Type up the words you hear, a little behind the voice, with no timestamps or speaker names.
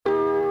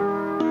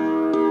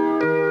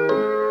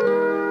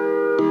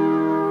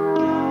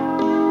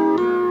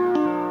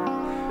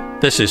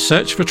This is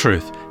Search for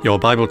Truth, your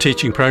Bible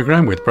teaching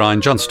programme with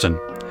Brian Johnston.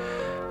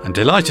 I'm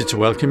delighted to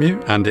welcome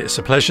you, and it's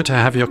a pleasure to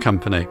have your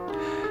company.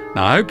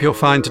 Now, I hope you'll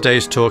find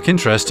today's talk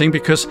interesting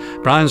because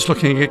Brian's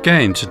looking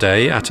again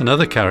today at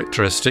another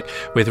characteristic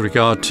with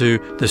regard to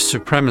the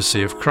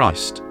supremacy of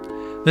Christ.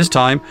 This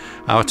time,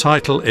 our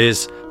title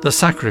is The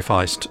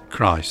Sacrificed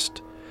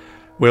Christ.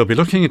 We'll be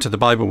looking into the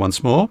Bible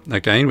once more,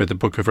 again with the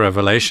book of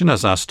Revelation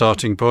as our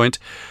starting point,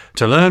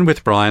 to learn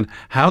with Brian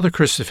how the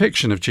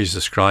crucifixion of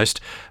Jesus Christ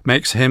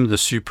makes him the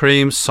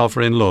supreme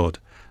sovereign Lord.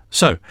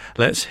 So,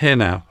 let's hear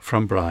now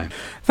from Brian.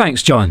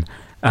 Thanks, John.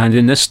 And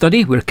in this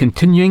study, we're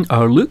continuing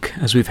our look,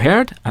 as we've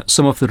heard, at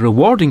some of the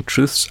rewarding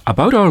truths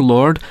about our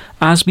Lord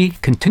as we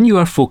continue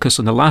our focus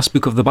on the last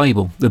book of the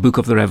Bible, the book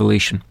of the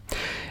Revelation.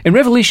 In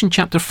Revelation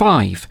chapter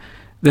 5,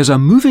 there's a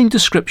moving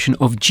description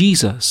of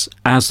Jesus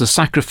as the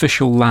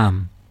sacrificial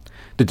lamb.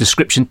 The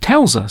description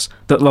tells us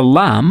that the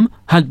lamb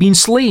had been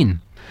slain.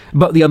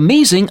 But the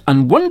amazing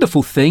and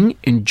wonderful thing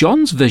in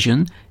John's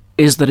vision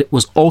is that it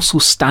was also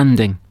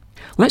standing.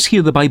 Let's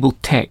hear the Bible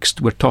text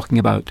we're talking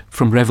about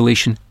from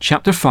Revelation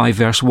chapter 5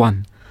 verse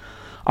 1.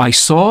 I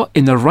saw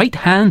in the right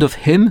hand of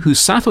him who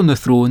sat on the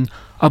throne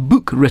a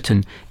book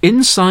written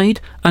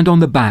inside and on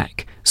the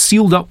back,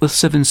 sealed up with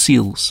 7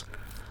 seals.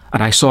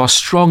 And I saw a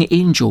strong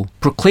angel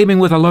proclaiming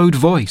with a loud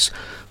voice,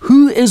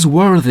 "Who is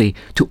worthy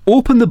to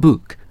open the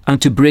book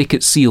and to break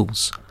its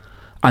seals?"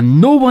 And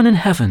no one in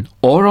heaven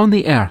or on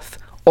the earth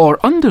or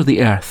under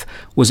the earth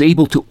was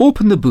able to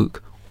open the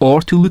book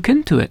or to look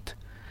into it.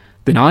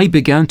 Then I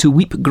began to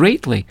weep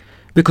greatly,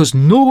 because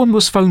no one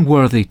was found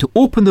worthy to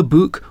open the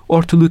book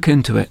or to look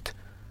into it.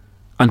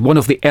 And one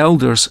of the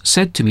elders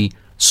said to me,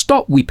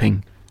 "Stop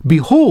weeping.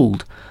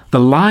 Behold, the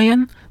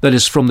Lion that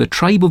is from the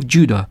tribe of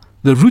Judah,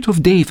 the root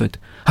of David,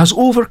 has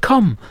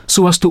overcome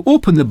so as to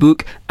open the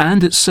book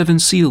and its 7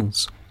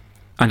 seals."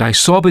 And I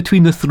saw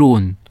between the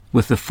throne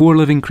with the 4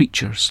 living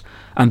creatures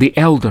and the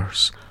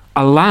elders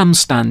a lamb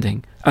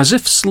standing as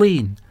if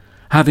slain,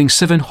 having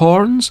 7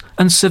 horns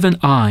and 7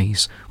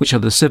 eyes, which are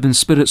the 7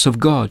 spirits of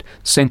God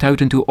sent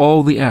out into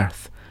all the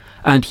earth.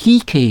 And he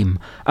came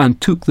and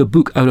took the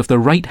book out of the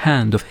right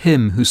hand of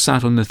him who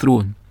sat on the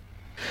throne.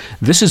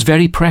 This is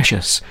very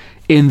precious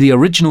in the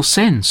original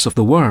sense of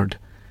the word.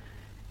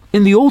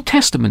 In the Old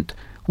Testament,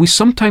 we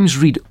sometimes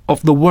read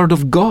of the Word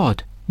of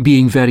God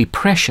being very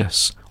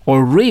precious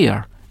or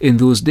rare in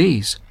those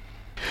days.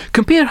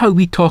 Compare how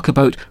we talk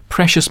about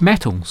precious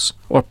metals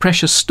or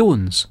precious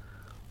stones.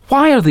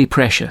 Why are they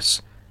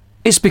precious?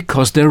 It's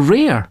because they're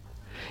rare.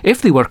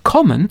 If they were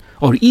common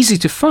or easy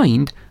to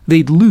find,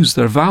 they'd lose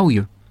their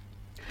value.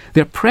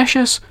 They're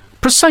precious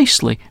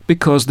precisely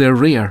because they're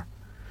rare.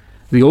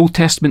 The Old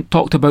Testament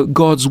talked about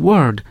God's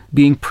Word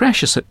being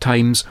precious at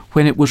times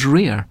when it was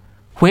rare,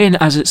 when,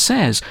 as it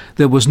says,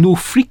 there was no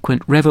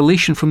frequent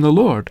revelation from the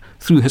Lord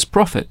through his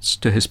prophets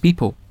to his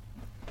people.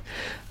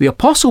 The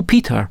Apostle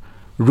Peter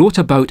wrote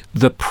about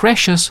the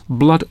precious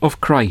blood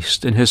of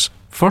Christ in his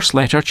first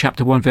letter,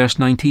 chapter 1, verse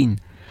 19.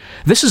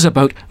 This is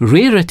about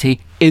rarity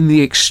in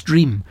the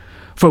extreme,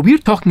 for we're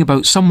talking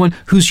about someone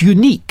who's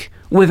unique,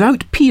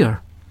 without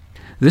peer.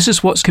 This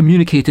is what's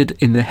communicated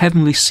in the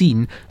heavenly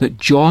scene that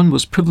John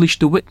was privileged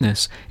to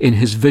witness in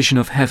his vision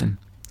of heaven.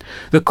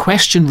 The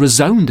question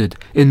resounded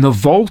in the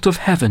vault of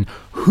heaven,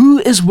 "Who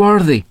is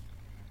worthy?"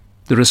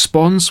 The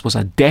response was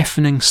a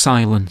deafening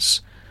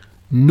silence.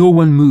 No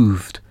one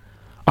moved.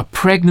 A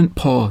pregnant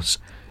pause,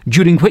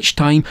 during which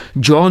time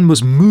John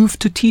was moved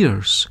to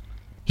tears.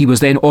 He was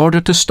then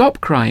ordered to stop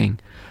crying,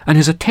 and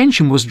his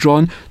attention was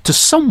drawn to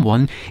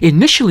someone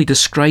initially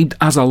described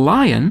as a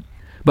lion,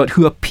 but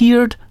who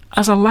appeared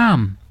as a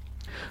lamb.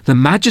 The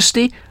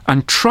majesty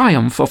and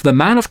triumph of the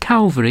man of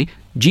Calvary,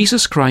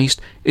 Jesus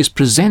Christ, is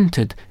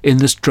presented in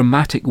this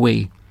dramatic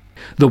way.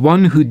 The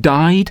one who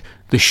died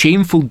the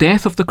shameful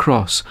death of the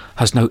cross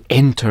has now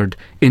entered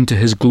into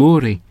his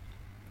glory.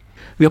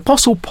 The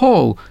Apostle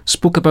Paul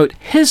spoke about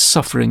his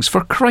sufferings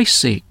for Christ's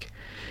sake.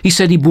 He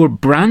said he bore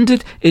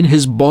branded in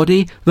his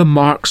body the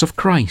marks of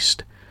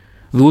Christ.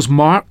 Those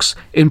marks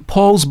in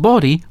Paul's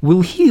body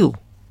will heal.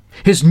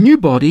 His new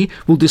body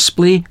will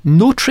display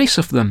no trace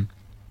of them.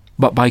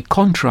 But by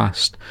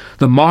contrast,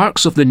 the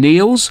marks of the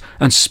nails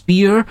and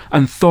spear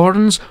and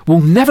thorns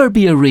will never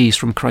be erased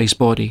from Christ's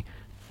body,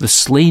 the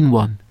slain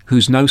one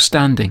who's now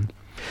standing.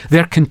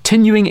 Their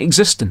continuing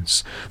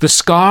existence, the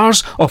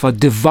scars of a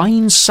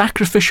divine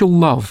sacrificial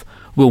love,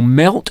 will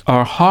melt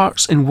our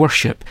hearts in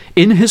worship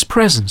in his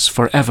presence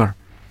forever.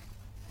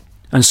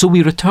 And so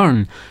we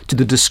return to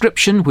the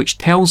description which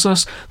tells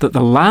us that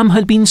the lamb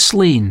had been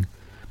slain,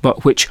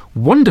 but which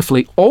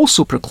wonderfully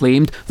also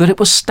proclaimed that it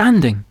was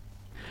standing.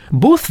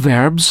 Both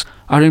verbs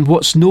are in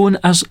what's known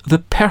as the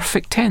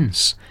perfect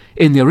tense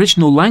in the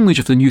original language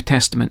of the New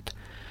Testament.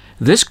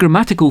 This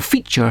grammatical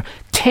feature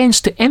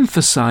tends to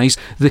emphasize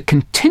the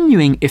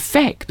continuing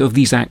effect of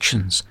these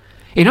actions.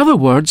 In other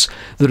words,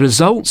 the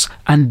results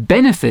and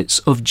benefits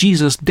of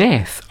Jesus'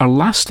 death are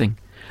lasting.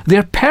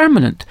 They're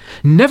permanent,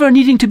 never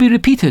needing to be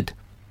repeated.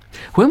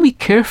 When we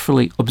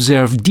carefully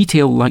observe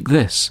detail like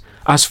this,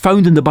 as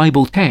found in the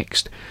Bible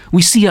text,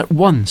 we see at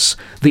once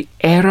the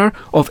error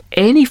of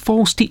any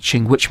false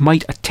teaching which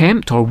might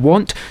attempt or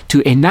want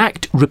to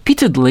enact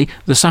repeatedly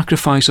the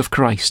sacrifice of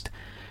Christ.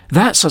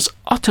 That's as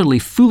utterly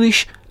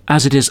foolish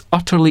as it is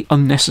utterly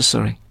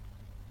unnecessary.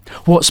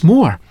 What's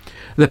more,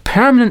 the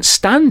permanent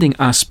standing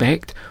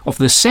aspect of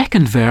the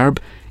second verb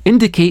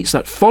indicates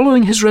that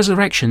following his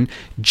resurrection,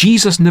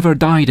 Jesus never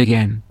died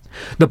again.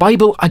 The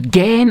Bible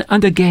again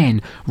and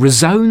again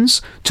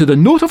resounds to the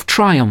note of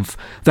triumph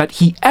that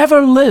he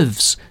ever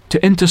lives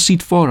to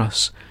intercede for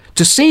us,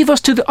 to save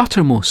us to the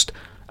uttermost,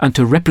 and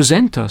to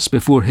represent us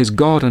before his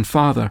God and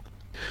Father.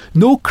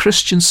 No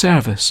Christian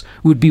service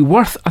would be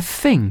worth a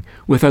thing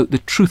without the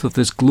truth of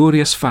this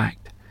glorious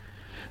fact.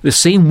 The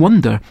same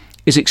wonder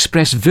is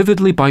expressed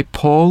vividly by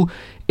Paul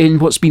in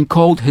what's been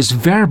called his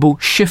verbal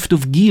shift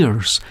of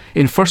gears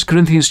in 1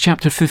 Corinthians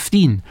chapter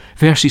 15,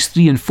 verses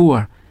 3 and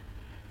 4.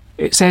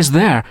 It says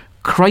there,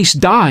 Christ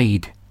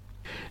died,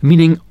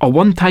 meaning a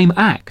one-time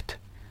act,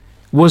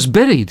 was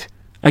buried,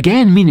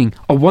 again meaning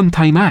a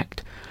one-time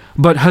act,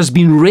 but has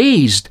been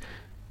raised,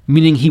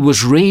 meaning he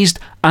was raised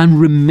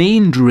and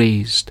remained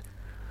raised.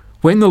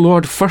 When the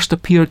Lord first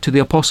appeared to the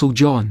Apostle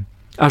John,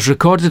 as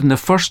recorded in the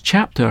first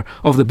chapter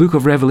of the book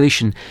of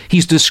Revelation,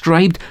 he's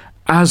described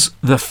as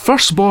the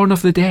firstborn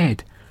of the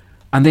dead,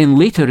 and then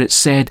later it's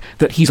said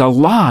that he's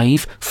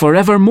alive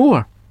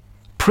forevermore.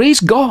 Praise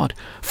God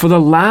for the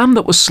Lamb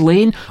that was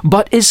slain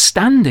but is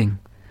standing.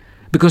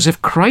 Because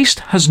if Christ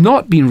has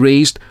not been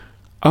raised,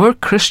 our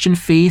Christian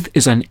faith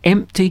is an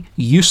empty,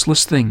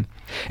 useless thing.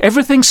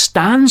 Everything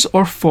stands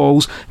or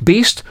falls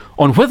based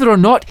on whether or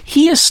not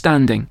he is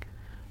standing.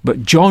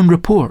 But John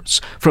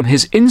reports from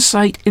his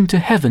insight into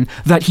heaven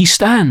that he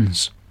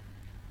stands.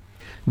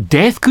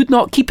 Death could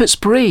not keep its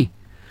prey.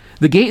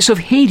 The gates of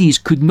Hades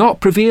could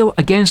not prevail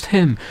against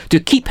him to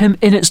keep him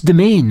in its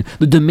domain,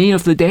 the domain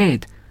of the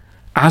dead.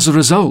 As a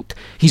result,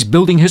 he's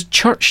building his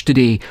church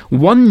today,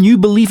 one new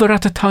believer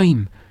at a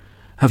time.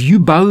 Have you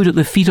bowed at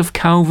the feet of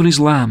Calvary's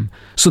Lamb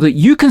so that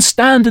you can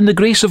stand in the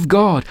grace of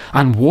God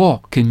and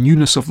walk in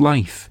newness of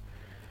life?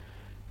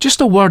 Just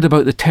a word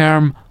about the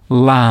term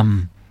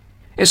Lamb.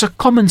 It's a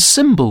common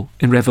symbol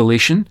in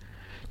Revelation.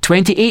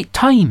 28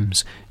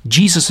 times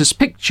Jesus is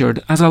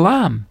pictured as a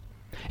lamb.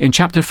 In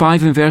chapter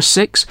 5 and verse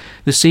 6,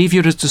 the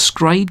Saviour is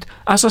described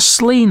as a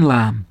slain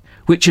lamb,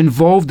 which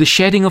involved the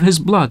shedding of his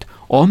blood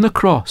on the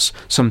cross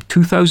some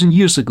 2,000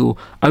 years ago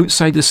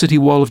outside the city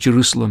wall of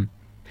Jerusalem.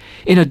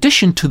 In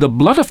addition to the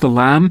blood of the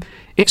Lamb,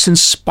 it's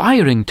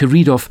inspiring to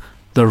read of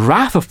the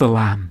wrath of the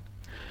Lamb.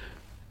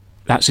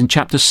 That's in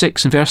chapter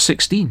 6 and verse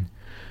 16.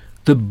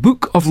 The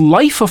book of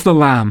life of the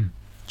Lamb,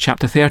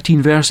 chapter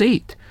 13 verse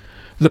 8.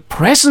 The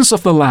presence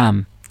of the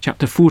Lamb,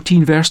 chapter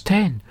 14 verse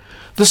 10.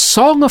 The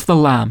song of the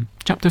Lamb,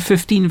 chapter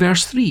 15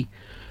 verse 3.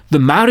 The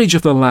marriage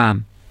of the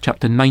Lamb,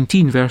 chapter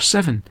 19 verse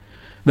 7.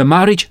 The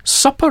marriage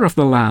supper of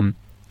the Lamb,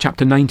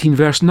 chapter 19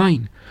 verse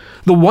 9.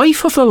 The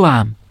wife of the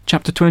Lamb,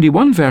 chapter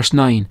 21 verse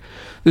 9.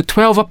 The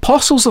 12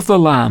 apostles of the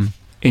Lamb,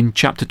 in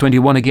chapter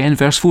 21 again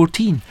verse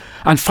 14.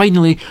 And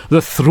finally,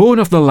 the throne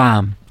of the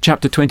Lamb,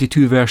 chapter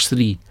 22 verse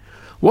 3.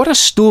 What a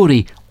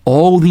story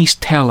all these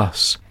tell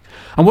us.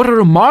 And what a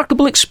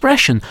remarkable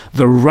expression,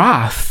 the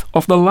wrath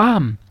of the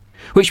Lamb,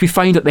 which we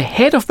find at the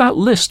head of that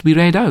list we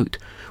read out,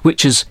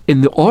 which is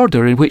in the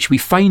order in which we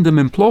find them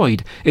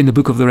employed in the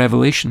book of the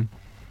Revelation.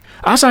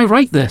 As I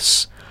write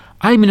this,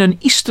 I'm in an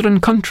eastern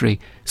country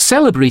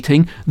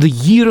celebrating the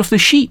Year of the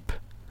Sheep,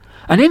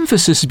 an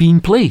emphasis being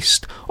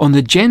placed on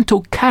the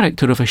gentle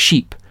character of a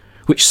sheep,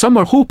 which some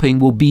are hoping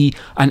will be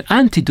an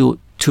antidote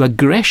to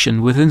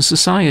aggression within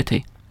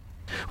society.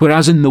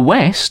 Whereas in the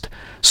West,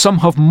 some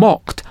have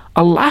mocked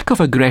a lack of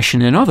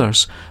aggression in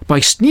others by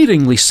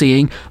sneeringly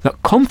saying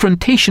that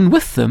confrontation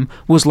with them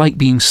was like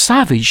being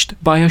savaged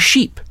by a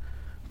sheep.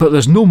 But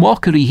there's no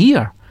mockery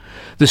here.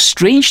 The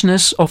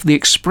strangeness of the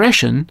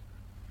expression,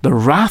 the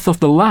wrath of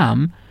the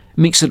Lamb,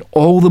 makes it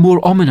all the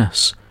more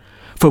ominous.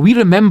 For we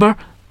remember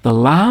the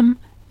Lamb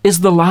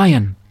is the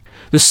Lion.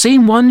 The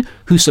same one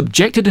who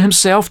subjected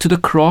himself to the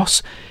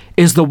cross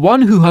is the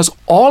one who has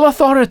all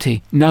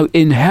authority now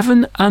in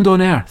heaven and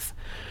on earth.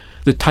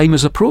 The time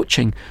is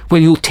approaching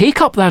when he'll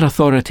take up that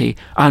authority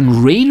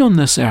and reign on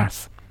this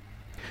earth.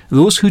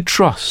 Those who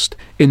trust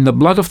in the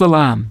blood of the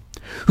Lamb,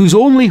 whose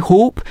only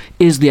hope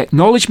is the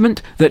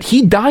acknowledgement that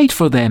he died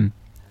for them,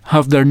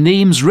 have their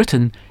names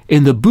written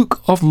in the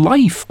book of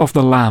life of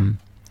the Lamb.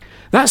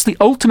 That's the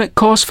ultimate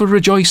cause for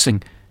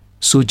rejoicing,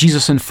 so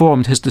Jesus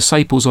informed his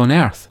disciples on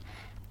earth.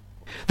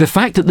 The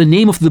fact that the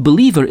name of the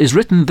believer is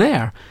written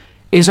there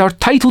is our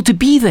title to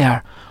be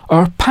there,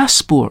 our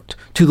passport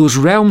to those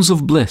realms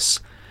of bliss,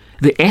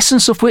 the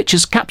essence of which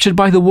is captured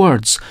by the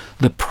words,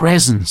 the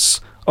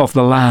presence of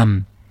the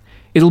Lamb.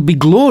 It'll be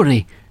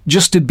glory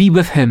just to be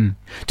with him,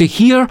 to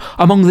hear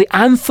among the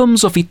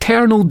anthems of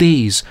eternal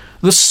days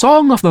the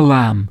song of the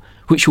Lamb,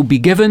 which will be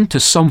given to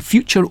some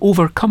future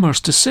overcomers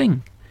to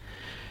sing.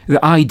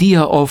 The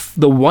idea of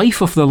the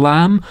wife of the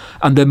Lamb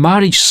and the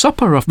marriage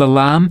supper of the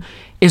Lamb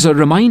is a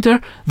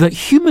reminder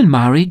that human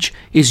marriage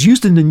is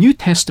used in the New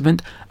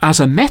Testament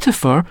as a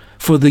metaphor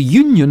for the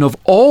union of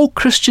all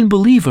Christian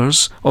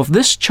believers of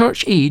this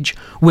church age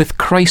with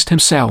Christ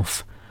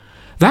himself.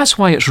 That's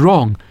why it's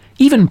wrong,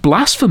 even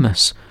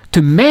blasphemous,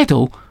 to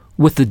meddle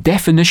with the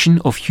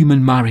definition of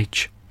human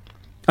marriage.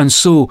 And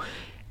so,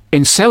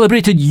 in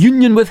celebrated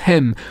union with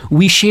him,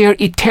 we share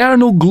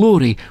eternal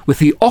glory with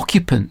the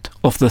occupant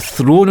of the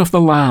throne of the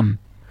Lamb.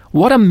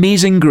 What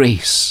amazing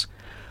grace!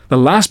 The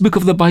last book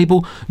of the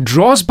Bible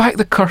draws back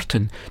the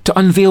curtain to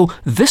unveil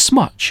this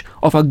much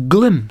of a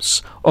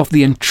glimpse of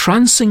the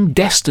entrancing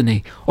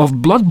destiny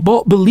of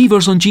blood-bought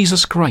believers on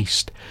Jesus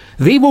Christ.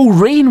 They will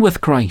reign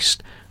with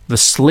Christ, the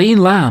slain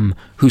Lamb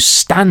who's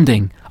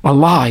standing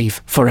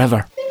alive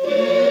forever.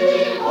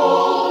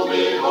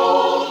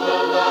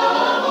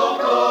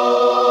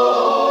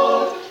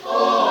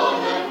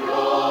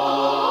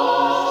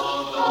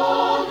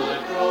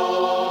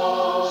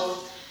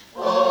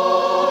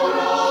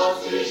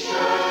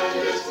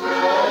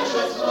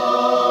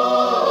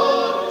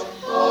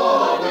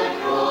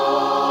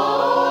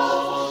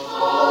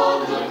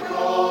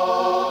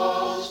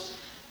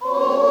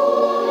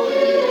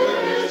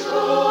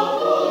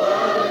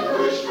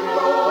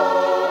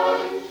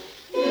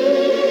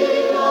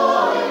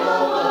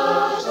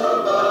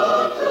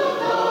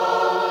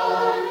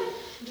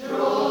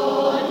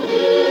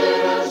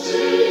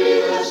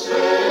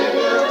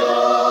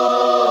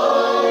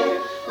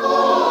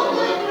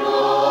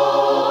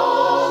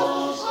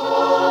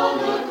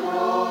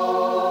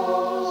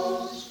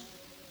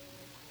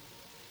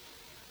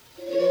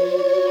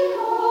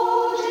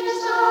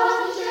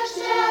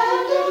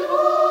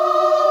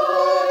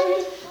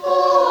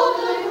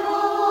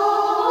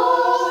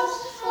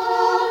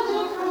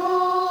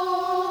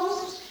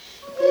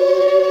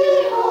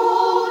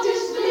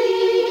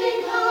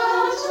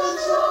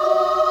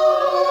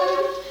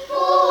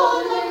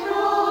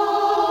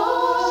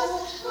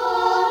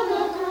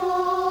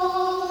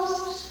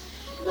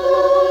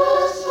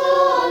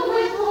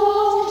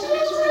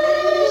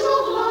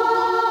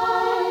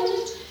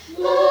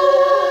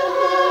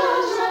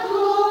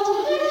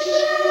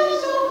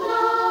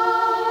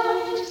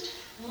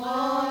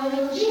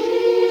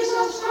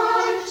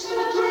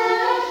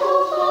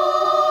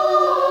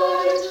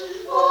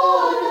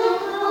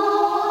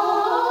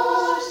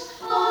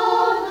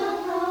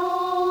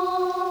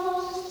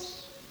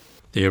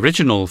 The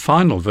original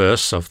final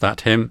verse of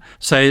that hymn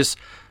says,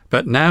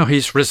 "But now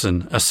he's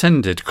risen,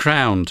 ascended,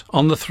 crowned,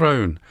 on the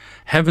throne.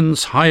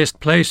 Heaven's highest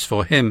place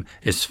for him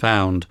is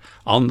found,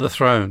 on the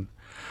throne.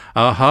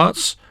 Our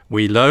hearts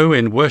we low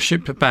in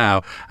worship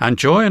bow, and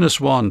join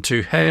as one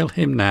to hail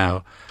him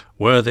now.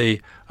 Worthy,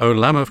 O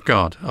Lamb of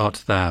God,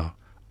 art thou,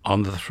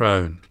 on the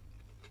throne."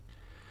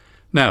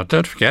 Now,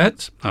 don't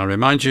forget, I'll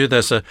remind you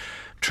there's a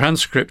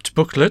transcript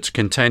booklet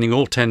containing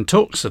all 10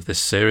 talks of this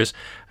series,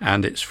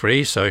 and it's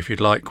free, so if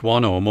you'd like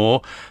one or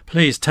more,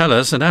 please tell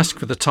us and ask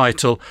for the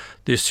title,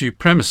 The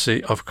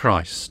Supremacy of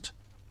Christ.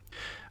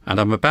 And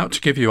I'm about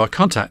to give you our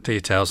contact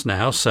details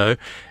now, so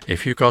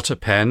if you've got a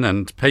pen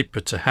and paper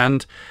to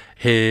hand,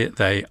 here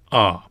they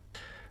are.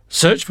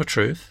 Search for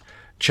Truth,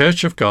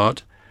 Church of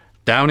God,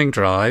 Downing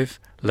Drive,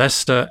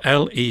 Leicester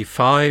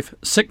LE5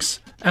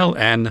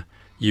 6LN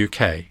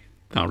UK.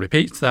 I'll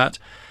repeat that.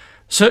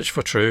 Search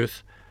for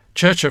Truth,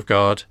 Church of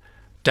God,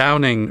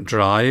 Downing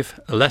Drive,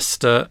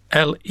 Leicester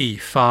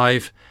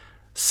LE5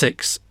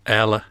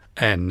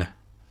 6LN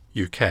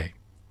UK.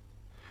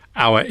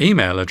 Our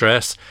email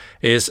address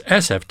is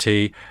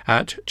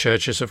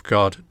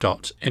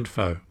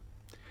sft@churchesofgod.info.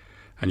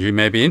 And you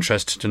may be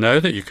interested to know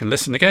that you can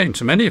listen again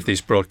to many of these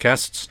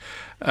broadcasts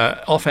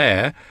off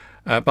air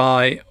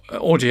by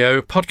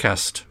audio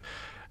podcast.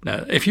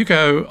 Now, if you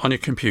go on your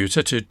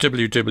computer to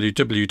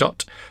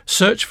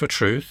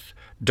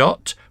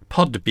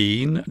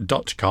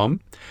www.searchfortruth.podbean.com,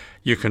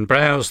 you can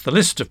browse the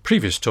list of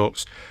previous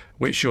talks,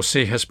 which you'll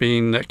see has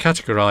been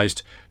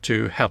categorised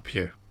to help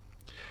you.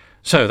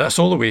 So that's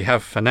all that we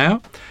have for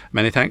now.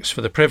 Many thanks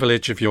for the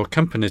privilege of your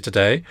company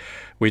today.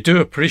 We do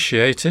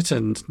appreciate it,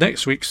 and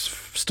next week's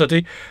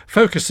study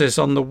focuses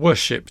on the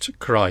worshipped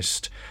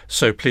Christ,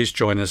 so please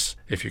join us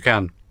if you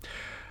can.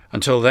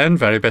 Until then,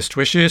 very best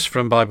wishes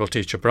from Bible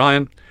teacher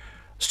Brian,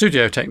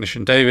 studio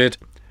technician David,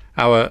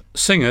 our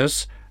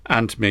singers,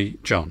 and me,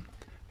 John.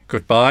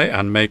 Goodbye,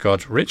 and may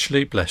God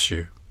richly bless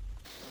you.